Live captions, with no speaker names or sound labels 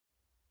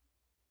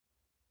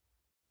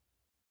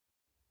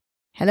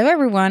Hello,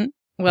 everyone.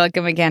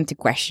 Welcome again to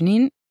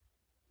Questioning.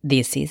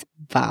 This is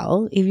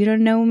Val. If you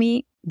don't know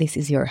me, this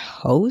is your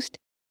host.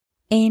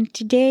 And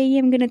today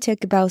I'm going to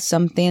talk about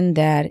something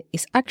that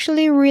is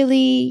actually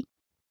really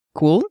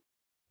cool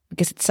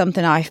because it's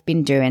something I've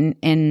been doing.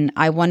 And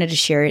I wanted to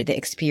share the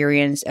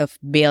experience of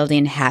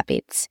building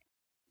habits,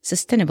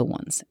 sustainable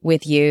ones,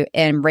 with you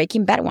and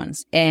breaking bad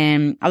ones.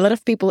 And a lot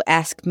of people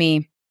ask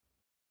me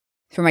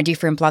through my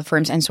different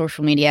platforms and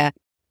social media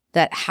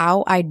that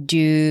how I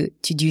do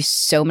to do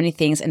so many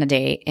things in a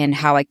day and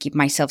how I keep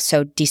myself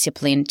so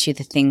disciplined to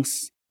the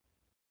things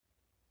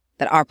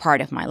that are part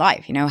of my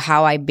life,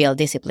 how I build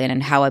discipline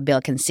and how I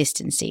build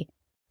consistency,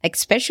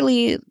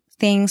 especially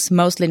things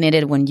mostly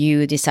needed when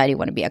you decide you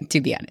want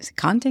to be honest,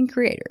 content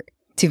creator,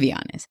 to be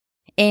honest.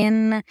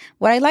 And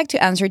what I like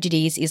to answer to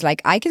these is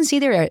I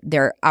consider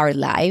our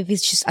life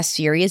is just a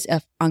series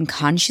of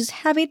unconscious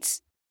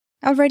habits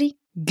already,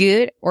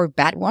 good or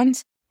bad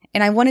ones.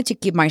 And I wanted to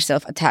keep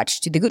myself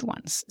attached to the good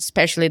ones,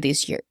 especially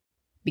this year.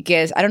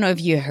 Because I don't know if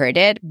you heard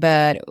it,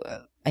 but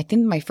I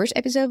think my first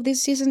episode of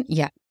this season,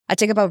 I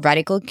talk about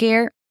radical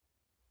care.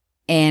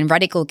 And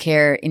radical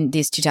care in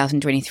this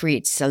 2023,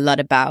 it's a lot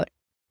about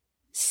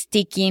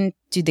sticking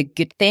to the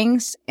good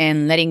things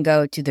and letting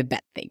go to the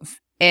bad things.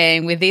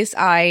 And with this,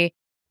 I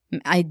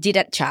did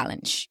a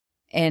challenge.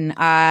 And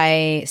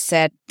I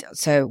said,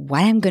 so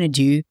what I'm going to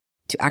do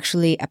to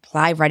actually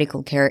apply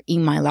radical care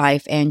in my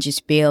life and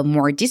just build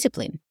more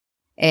discipline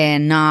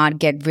and not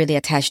get really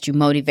attached to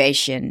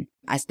motivation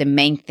as the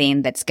main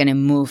thing that's going to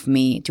move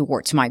me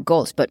towards my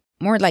goals, but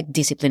more like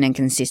discipline and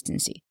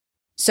consistency.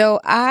 So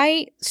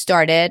I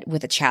started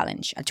with a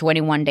challenge, a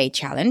 21-day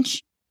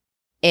challenge.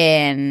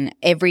 And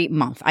every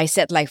month, I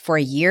said for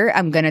a year,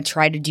 I'm going to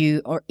try to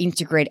do or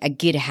integrate a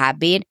good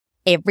habit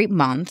every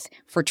month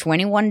for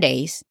 21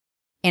 days.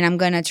 And I'm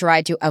going to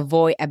try to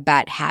avoid a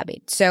bad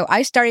habit. So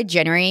I started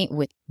January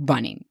with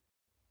running.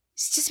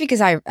 It's just because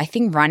I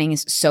think running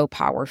is so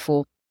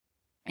powerful.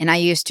 And I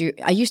used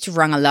to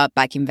run a lot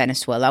back in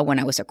Venezuela when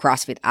I was a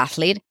CrossFit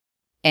athlete.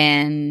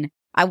 And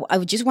I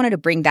just wanted to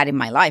bring that in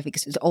my life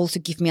because it also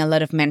gives me a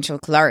lot of mental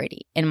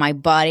clarity. And my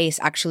body is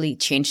actually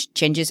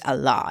changes a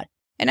lot.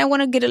 And I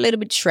want to get a little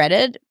bit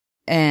shredded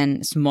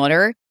and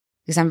smaller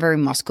because I'm very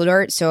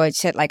muscular. So I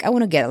said I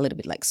want to get a little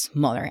bit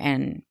smaller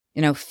and,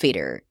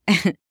 fitter.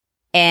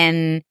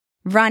 And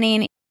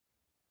running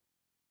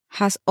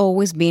has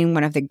always been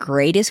one of the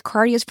greatest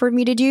cardios for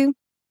me to do.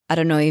 I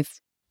don't know if,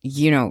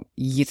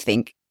 you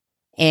think.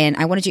 And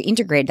I wanted to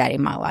integrate that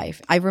in my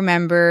life. I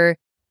remember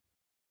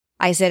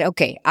I said,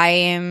 okay, I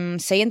am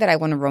saying that I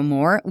want to run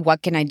more.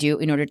 What can I do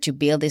in order to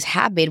build this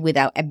habit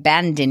without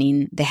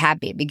abandoning the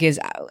habit? Because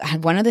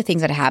one of the things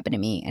that happened to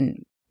me,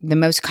 and the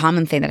most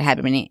common thing that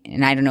happened to me,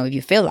 and I don't know if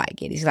you feel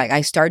like it, is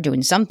I start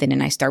doing something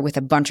and I start with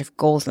a bunch of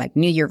goals like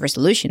New Year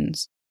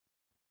resolutions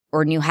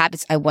or new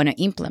habits I want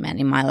to implement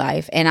in my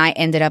life. And I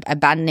ended up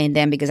abandoning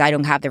them because I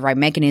don't have the right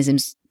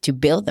mechanisms to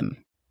build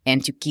them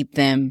and to keep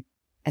them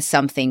as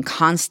something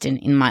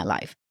constant in my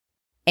life.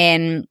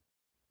 And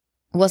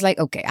it was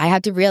okay, I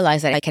had to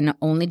realize that I can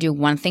only do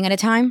one thing at a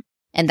time.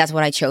 And that's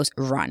what I chose,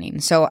 running.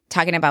 So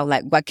talking about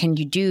what can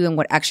you do and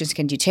what actions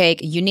can you take?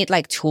 You need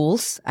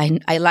tools.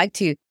 I like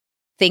to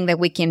think that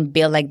we can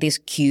build these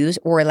cues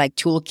or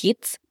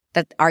toolkits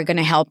that are going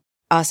to help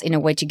us in a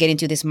way to get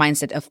into this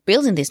mindset of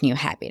building this new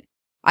habit.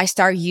 I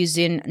started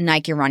using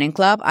Nike Running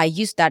Club. I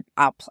used that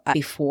app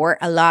before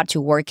a lot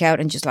to work out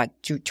and just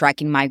to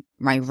tracking my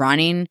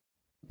running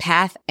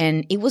path.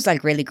 And it was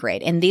really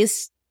great. And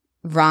this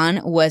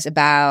run was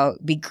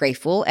about be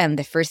grateful. And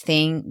the first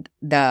thing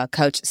the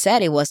coach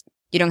said, it was,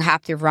 you don't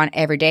have to run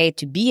every day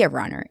to be a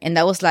runner. And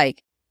that was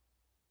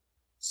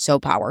so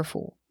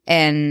powerful.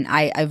 And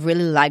I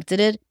really liked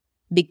it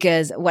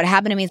because what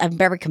happened to me is I'm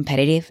very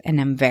competitive and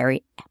I'm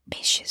very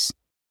ambitious.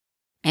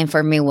 And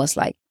for me, it was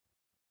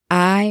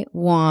I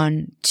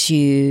want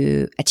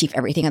to achieve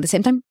everything at the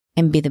same time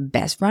and be the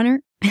best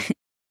runner.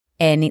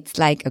 And it's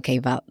okay,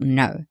 Val,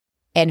 no.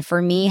 And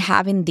for me,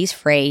 having this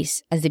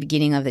phrase as the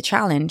beginning of the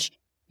challenge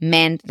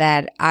meant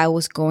that I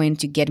was going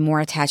to get more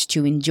attached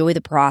to enjoy the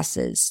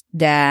process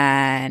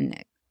than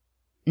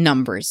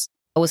numbers.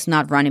 I was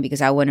not running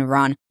because I want to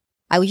run.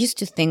 I used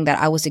to think that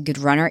I was a good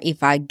runner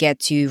if I get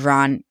to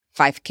run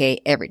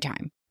 5K every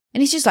time.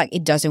 And it's just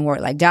it doesn't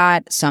work like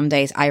that. Some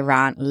days I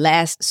ran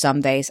less.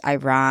 Some days I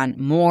ran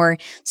more.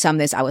 Some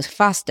days I was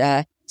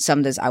faster.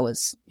 Some days I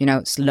was,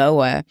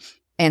 slower.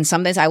 And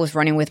some days I was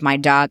running with my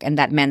dog, and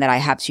that meant that I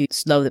had to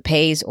slow the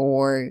pace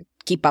or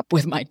keep up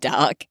with my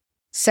dog.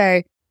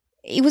 So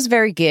it was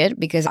very good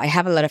because I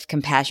have a lot of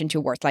compassion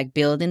towards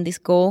building this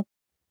goal.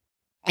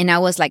 And I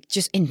was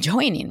just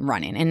enjoying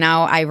running. And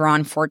now I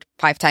run 4-5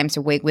 times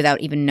a week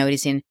without even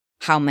noticing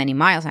how many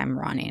miles I'm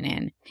running.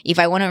 And if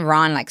I want to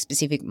run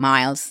specific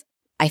miles,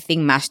 I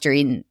think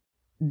mastering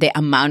the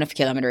amount of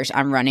kilometers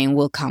I'm running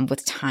will come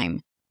with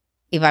time.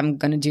 If I'm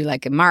going to do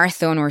a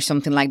marathon or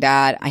something like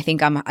that, I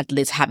think I'm at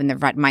least having the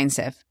right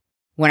mindset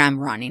when I'm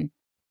running.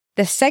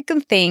 The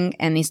second thing,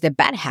 and it's the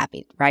bad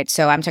habit, right?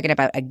 So I'm talking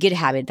about a good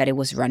habit that it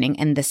was running.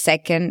 And the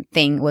second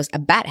thing was a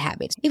bad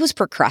habit. It was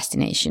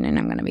procrastination. And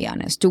I'm going to be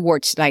honest,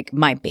 towards like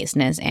my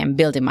business and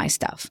building my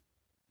stuff.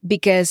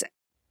 Because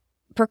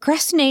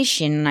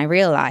procrastination, I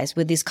realized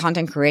with this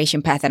content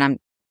creation path that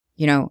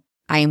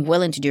I am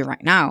willing to do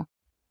right now,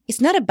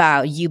 it's not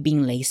about you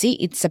being lazy.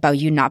 It's about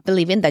you not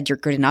believing that you're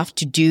good enough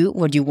to do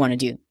what you want to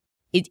do.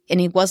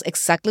 And it was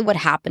exactly what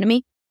happened to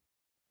me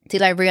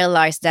till I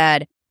realized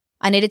that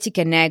I needed to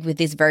connect with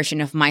this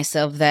version of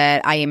myself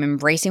that I am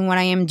embracing what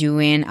I am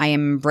doing. I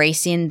am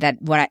embracing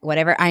that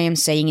whatever I am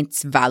saying,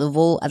 it's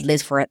valuable, at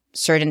least for a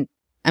certain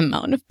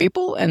amount of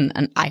people.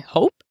 And I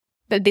hope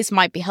that this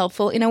might be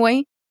helpful in a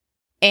way.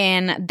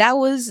 And that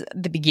was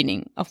the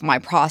beginning of my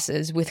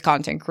process with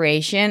content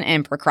creation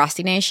and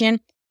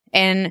procrastination.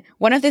 And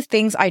one of the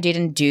things I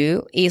didn't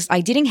do is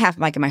I didn't have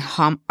like my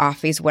home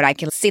office where I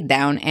can sit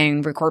down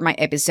and record my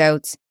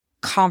episodes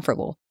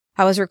comfortable.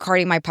 I was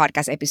recording my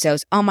podcast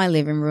episodes on my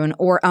living room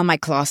or on my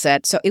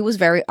closet. So it was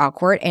very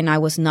awkward and I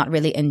was not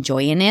really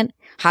enjoying it,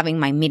 having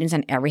my meetings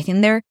and everything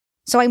there.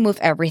 So I moved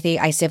everything.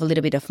 I saved a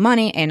little bit of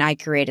money and I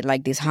created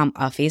like this home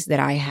office that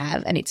I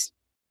have, and it's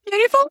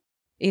beautiful.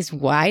 It's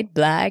white,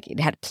 black. It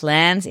had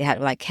plants. It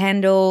had like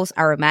candles,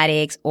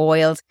 aromatics,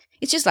 oils.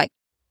 It's just like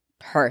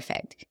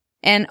perfect.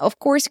 And of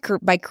course,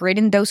 by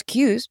creating those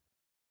cues,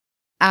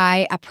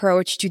 I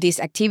approached to these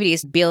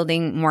activities,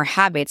 building more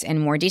habits and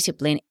more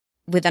discipline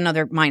with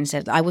another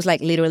mindset. I was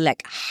like literally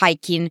like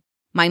hiking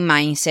my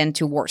mindset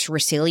towards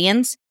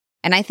resilience.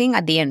 And I think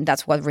at the end,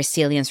 that's what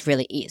resilience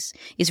really is.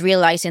 It's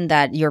realizing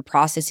that your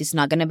process is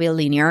not going to be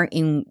linear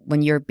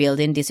when you're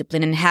building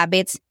discipline and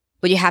habits,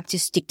 but you have to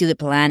stick to the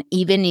plan,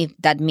 even if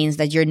that means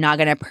that you're not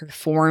going to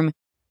perform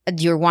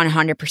at your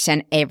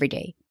 100% every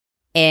day.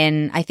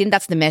 And I think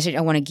that's the message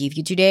I want to give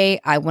you today.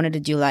 I wanted to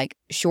do like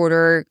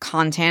shorter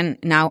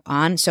content now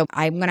on. So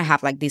I'm going to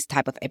have like these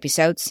type of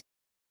episodes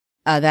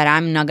that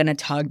I'm not going to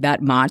talk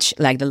that much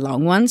like the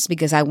long ones,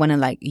 because I want to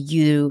like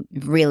you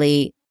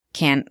really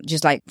can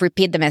just like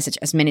repeat the message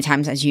as many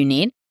times as you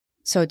need.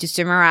 So to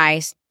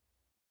summarize,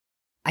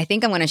 I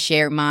think I'm going to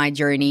share my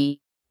journey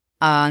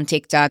on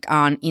TikTok,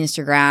 on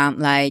Instagram,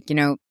 like,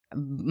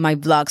 my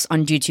vlogs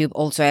on YouTube.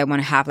 Also, I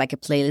want to have like a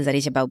playlist that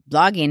is about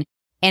blogging.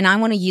 And I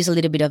want to use a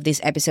little bit of this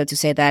episode to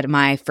say that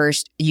my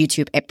first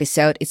YouTube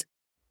episode is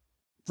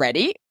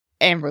ready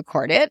and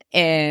recorded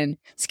and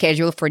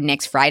scheduled for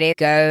next Friday.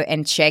 Go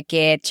and check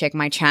it, check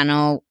my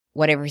channel,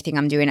 whatever thing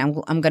I'm doing.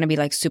 I'm going to be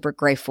like super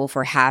grateful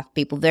for have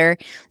people there.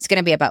 It's going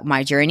to be about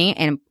my journey.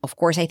 And of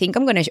course, I think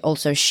I'm going to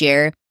also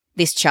share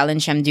this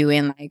challenge I'm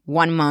doing, like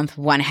 1 month,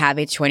 1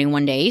 habit,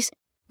 21 days,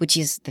 which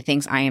is the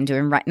things I am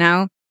doing right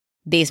now.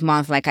 This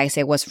month, like I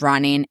said, was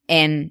running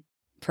and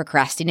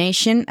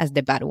procrastination as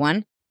the bad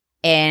one.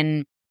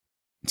 And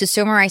to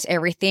summarize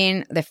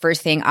everything, the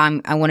first thing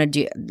I want to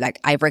do, like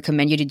I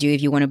recommend you to do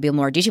if you want to build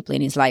more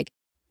discipline, is like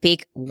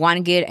pick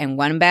 1 good and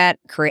 1 bad,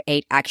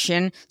 create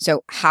action.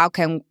 So how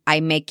can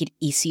I make it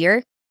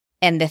easier?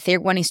 And the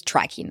third one is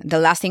tracking. The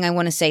last thing I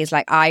want to say is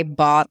like I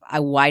bought a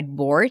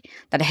whiteboard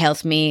that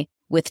helps me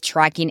with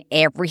tracking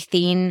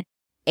everything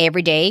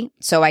every day.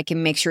 So I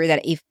can make sure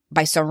that if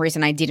by some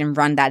reason I didn't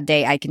run that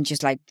day, I can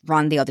just like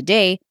run the other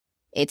day.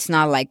 It's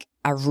not like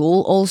a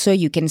rule. Also,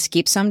 you can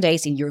skip some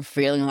days if you're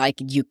feeling like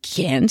you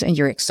can't and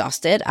you're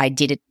exhausted. I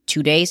did it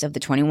 2 days of the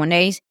 21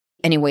 days.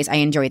 Anyways, I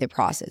enjoy the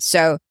process.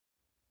 So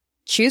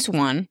choose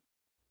one,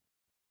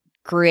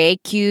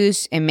 create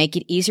cues and make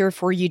it easier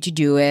for you to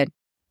do it,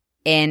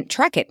 and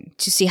track it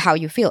to see how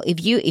you feel.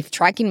 If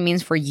tracking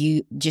means for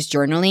you just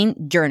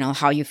journaling, journal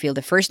how you feel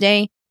the first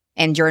day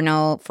and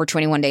journal for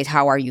 21 days.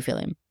 How are you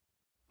feeling?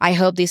 I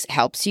hope this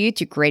helps you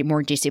to create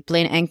more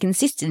discipline and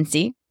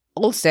consistency.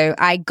 Also,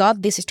 I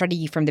got this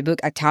strategy from the book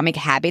Atomic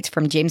Habits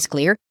from James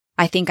Clear.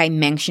 I think I'm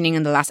mentioning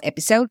in the last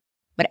episode.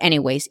 But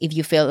anyways, if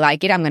you feel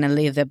like it, I'm going to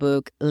leave the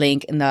book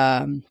link in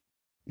the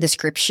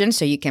description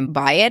so you can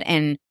buy it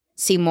and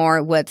see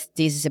more what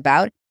this is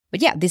about.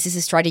 But yeah, this is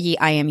a strategy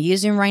I am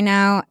using right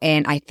now.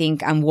 And I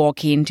think I'm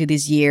walking into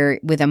this year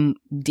with a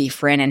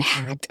different and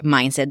hacked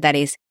mindset that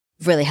is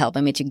really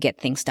helping me to get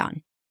things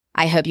done.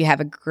 I hope you have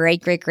a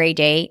great, great, great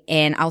day,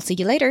 and I'll see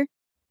you later.